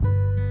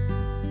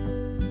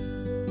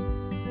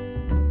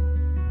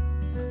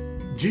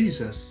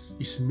Jesus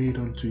is made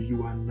unto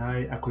you and I,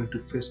 according to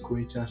 1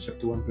 Corinthians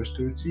chapter 1 verse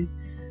 30.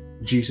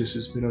 Jesus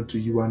is made unto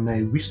you and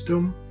I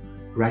wisdom,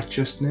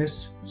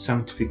 righteousness,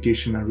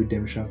 sanctification, and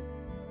redemption.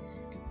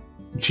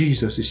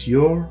 Jesus is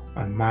your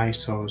and my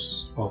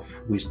source of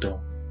wisdom.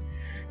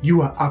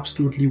 You are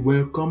absolutely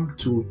welcome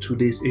to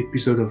today's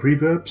episode of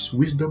Reverb's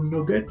Wisdom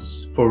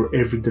Nuggets for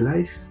Everyday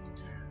Life.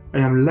 I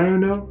am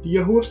Lionel,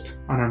 your host,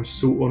 and I'm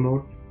so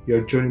honored you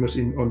are joining us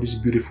on this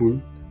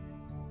beautiful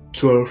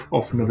 12th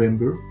of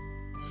November.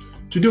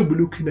 Today we'll be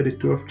looking at the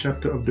 12th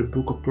chapter of the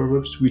book of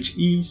Proverbs, which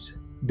is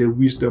the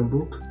wisdom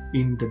book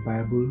in the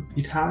Bible.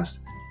 It has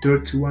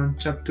 31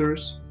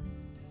 chapters.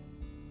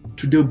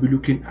 Today we'll be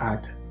looking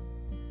at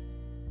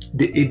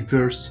the 8th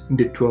verse in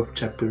the 12th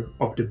chapter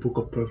of the book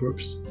of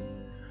Proverbs.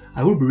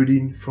 I will be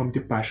reading from the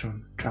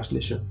Passion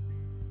Translation.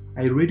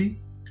 Are you ready?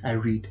 I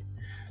read.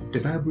 The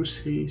Bible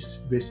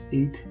says, verse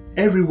 8,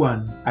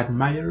 everyone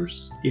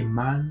admires a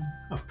man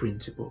of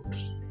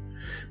principles,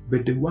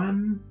 but the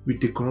one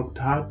with the corrupt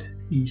heart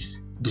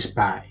is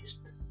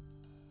despised.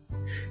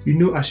 You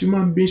know, as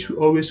human beings, we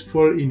always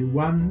fall in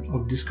one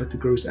of these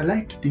categories. I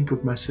like to think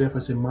of myself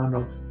as a man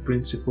of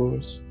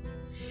principles.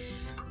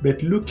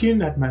 But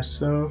looking at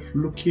myself,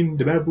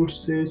 the Bible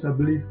says, I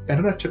believe,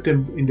 another chapter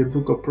in the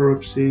book of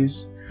Proverbs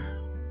says,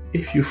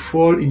 if you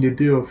fall in the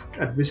day of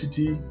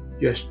adversity,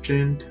 your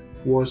strength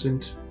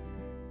wasn't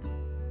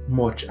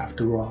much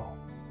after all.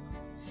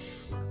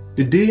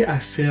 The day I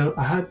fell,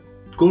 I had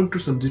gone through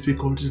some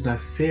difficulties and I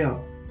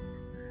fell.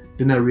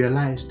 Then I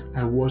realized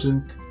I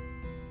wasn't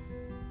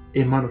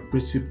a man of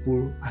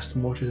principle as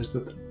much as I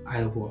thought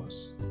I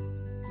was.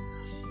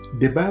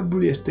 The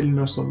Bible is telling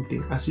us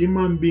something. As a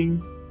human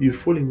being, you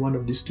fall in one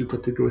of these two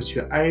categories.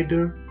 You're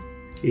either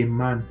a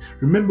man.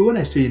 Remember, when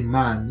I say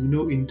man, you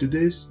know,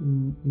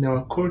 in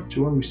our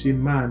culture, when we say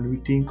man, we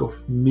think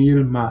of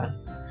male man.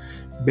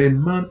 But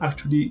man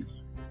actually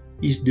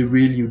is the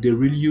real you. The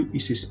real you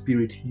is a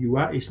spirit. You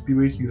are a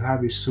spirit, you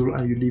have a soul,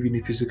 and you live in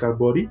a physical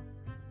body.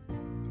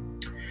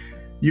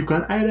 You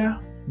can either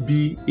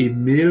be a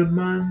male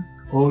man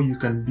or you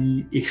can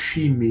be a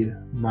female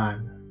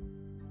man.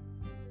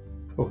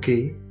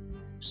 Okay?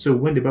 So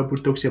when the Bible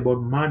talks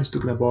about man, it's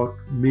talking about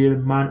male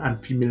man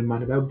and female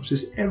man. The Bible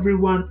says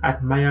everyone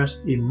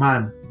admires a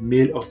man,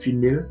 male or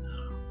female,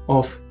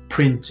 of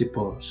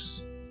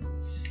principles.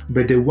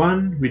 But the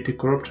one with the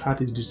corrupt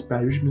heart is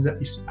despised, which means that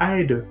it's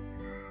either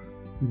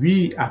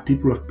we are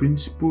people of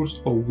principles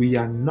or we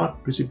are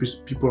not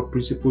people of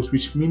principles,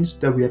 which means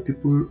that we are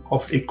people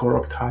of a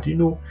corrupt heart. You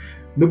know,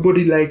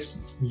 nobody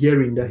likes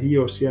hearing that he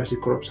or she has a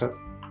corrupt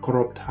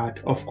heart.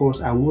 Of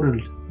course, I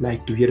wouldn't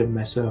like to hear it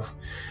myself.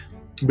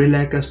 But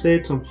like I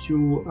said some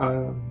few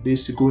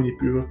days ago in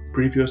the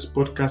previous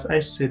podcast, I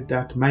said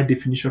that my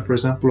definition, for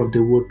example, of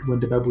the word when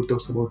the Bible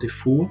talks about a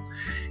fool,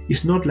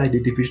 is not like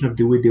the definition of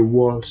the way the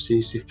world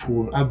says a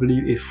fool. I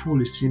believe a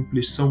fool is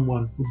simply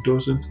someone who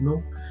doesn't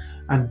know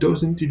and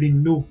doesn't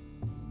even know,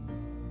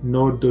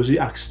 nor does he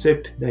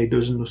accept that he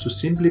doesn't know. So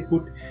simply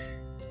put,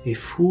 a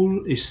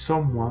fool is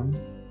someone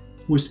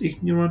who is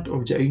ignorant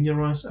of their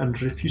ignorance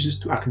and refuses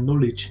to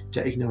acknowledge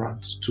their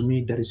ignorance. To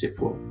me, that is a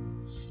fool.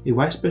 A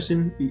wise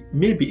person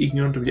may be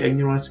ignorant of their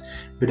ignorance,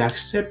 but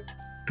accept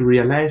to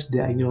realize they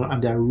are ignorant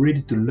and they are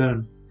ready to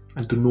learn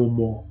and to know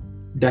more.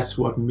 That's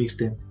what makes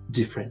them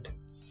different.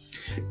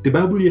 The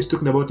Bible here is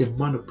talking about a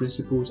man of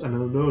principles and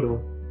another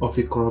of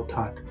a corrupt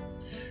heart.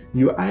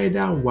 You're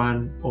either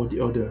one or the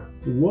other.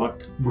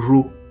 What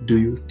group do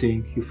you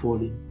think you fall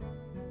in?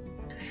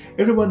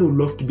 Everyone would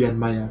love to be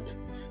admired.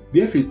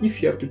 If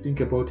you have to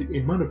think about it, a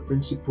man of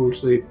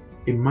principles, or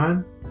a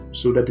man,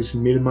 so that is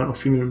male man or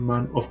female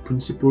man of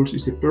principles,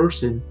 is a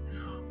person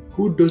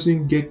who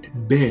doesn't get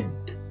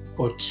bent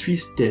or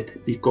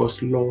twisted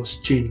because laws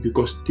change,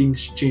 because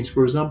things change.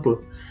 For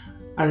example,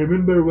 I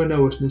remember when I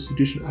was in a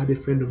situation, I had a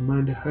friend of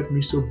mine that hurt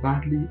me so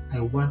badly,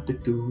 I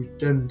wanted to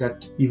return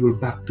that evil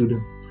back to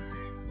them.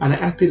 And I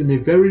acted in a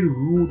very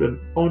rude and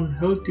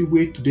unhealthy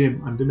way to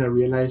them, and then I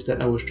realized that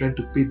I was trying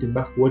to pay them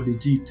back for what they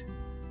did.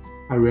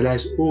 I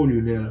realized, oh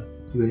Lionel,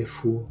 you're a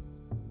fool.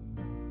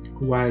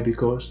 Why?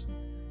 Because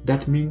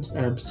that means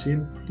I am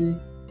simply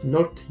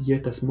not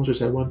yet as much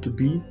as I want to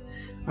be.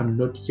 I'm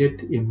not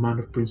yet a man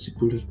of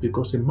principles,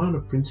 because a man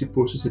of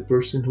principles is a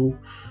person who,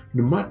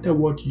 no matter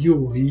what he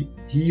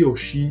or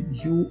she,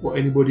 you or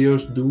anybody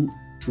else do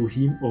to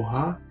him or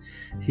her,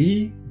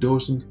 he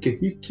doesn't care.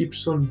 He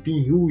keeps on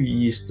being who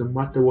he is, no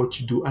matter what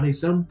you do. An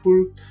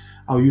example,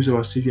 I'll use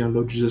our Savior and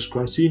Lord Jesus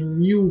Christ. He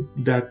knew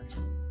that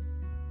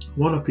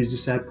one of his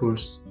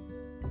disciples,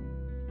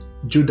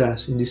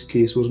 Judas in this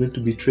case, was going to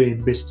betray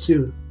him, but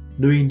still,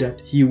 knowing that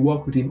he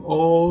walked with him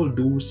all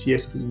those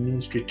years of his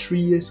ministry, 3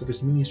 years of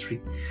his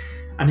ministry,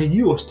 and he knew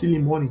he was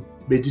stealing money,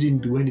 but didn't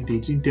do anything,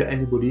 he didn't tell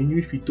anybody. He knew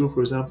if he told,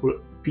 for example,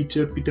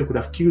 Peter could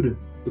have killed him,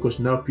 because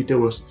now Peter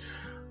was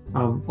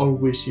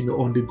always,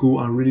 on the go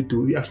and ready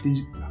to.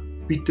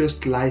 Peter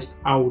sliced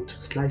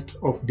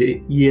off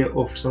the ear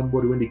of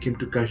somebody when they came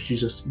to catch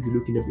Jesus. If you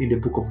look in the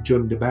book of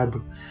John in the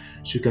Bible,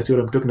 so you can see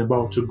what I'm talking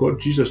about. So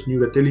Jesus knew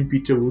that telling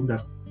Peter wouldn't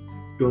have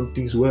done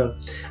things well.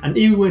 And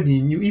even when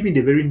he knew, even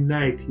the very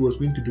night he was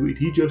going to do it,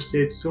 he just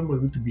said,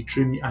 someone's going to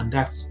betray me, and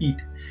that's it.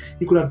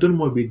 He could have done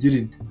more, but he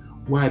didn't.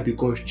 Why?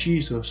 Because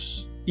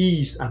Jesus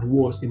is and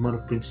was a man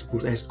of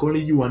principles, and he's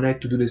calling you and I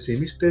to do the same.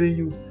 He's telling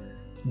you,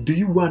 do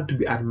you want to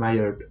be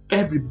admired?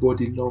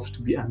 Everybody loves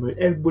to be admired.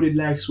 Everybody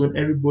likes when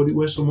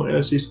someone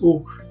else says,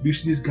 oh, do you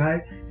see this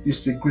guy?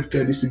 This is a great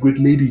guy, this is a great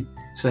lady,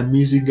 this is an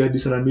amazing guy,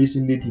 this is an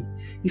amazing lady.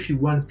 If you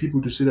want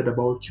people to say that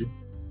about you,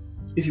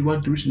 if you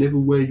want to reach a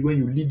level where when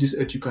you leave this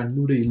earth, you can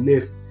know that you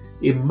left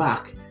a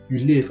mark, you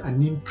left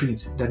an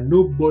imprint that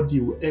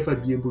nobody will ever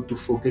be able to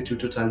forget you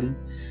totally.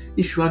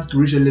 If you want to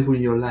reach a level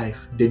in your life,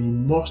 then you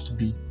must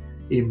be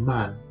a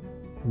man,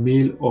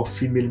 male or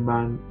female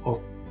man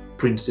of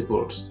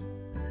principles.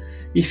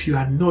 If you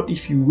are not,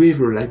 if you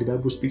waver like the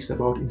Bible speaks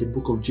about in the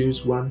book of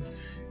James 1,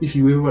 if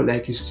you waver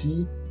like a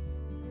sea,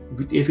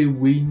 with every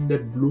wind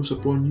that blows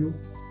upon you,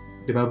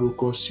 the Bible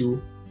calls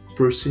you a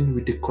person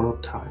with a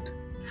corrupt heart.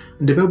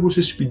 And the Bible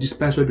says be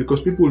despised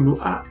because people know,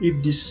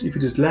 if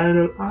it is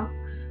Lionel,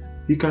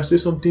 he can say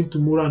something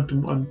tomorrow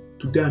and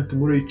today and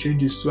tomorrow it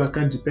changes, so I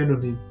can't depend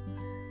on him.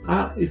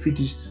 If it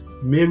is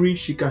Mary,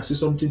 she can say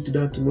something today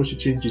and tomorrow she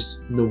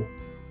changes. No.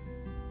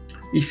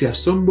 If you are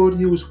somebody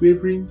who is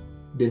wavering,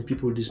 then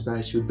people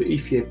despise you. But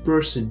if you're a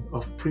person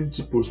of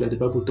principles, like the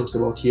Bible talks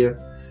about here,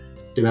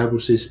 the Bible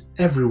says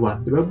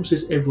everyone. The Bible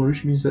says everyone,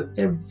 which means that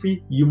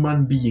every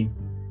human being,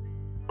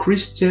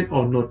 Christian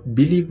or not,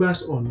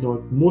 believers or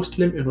not,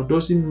 Muslim or not,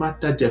 doesn't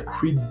matter their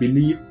creed,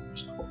 belief,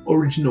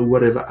 origin or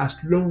whatever, as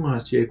long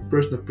as you're a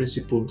person of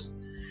principles.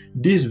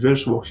 This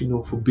verse works,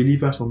 for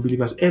believers,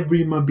 unbelievers, every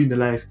human being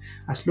alive,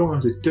 as long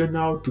as they turn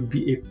out to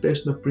be a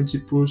person of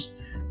principles,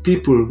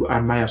 people will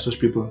admire such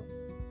people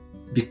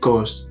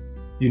because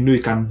you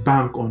can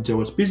bank on their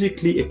words.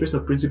 Basically, a person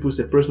of principles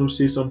is a person who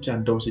says something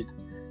and does it.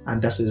 And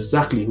that's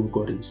exactly who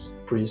God is.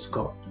 Praise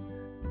God.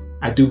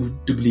 I do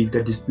believe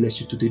that this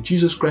bless you today.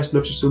 Jesus Christ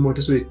loves you so much.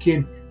 That's why he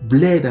came,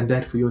 bled and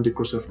died for you on the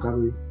cross of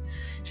Calvary.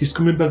 He's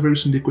coming back very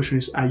soon. The question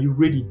is, are you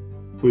ready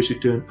for his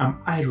return?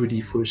 Am I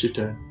ready for his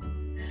return?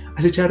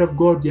 As a child of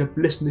God, you are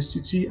blessed in the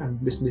city and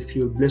blessed in the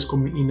field. Blessed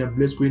coming in and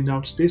blessed going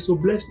out. Stay so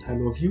blessed. I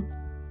love you.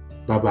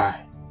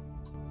 Bye-bye.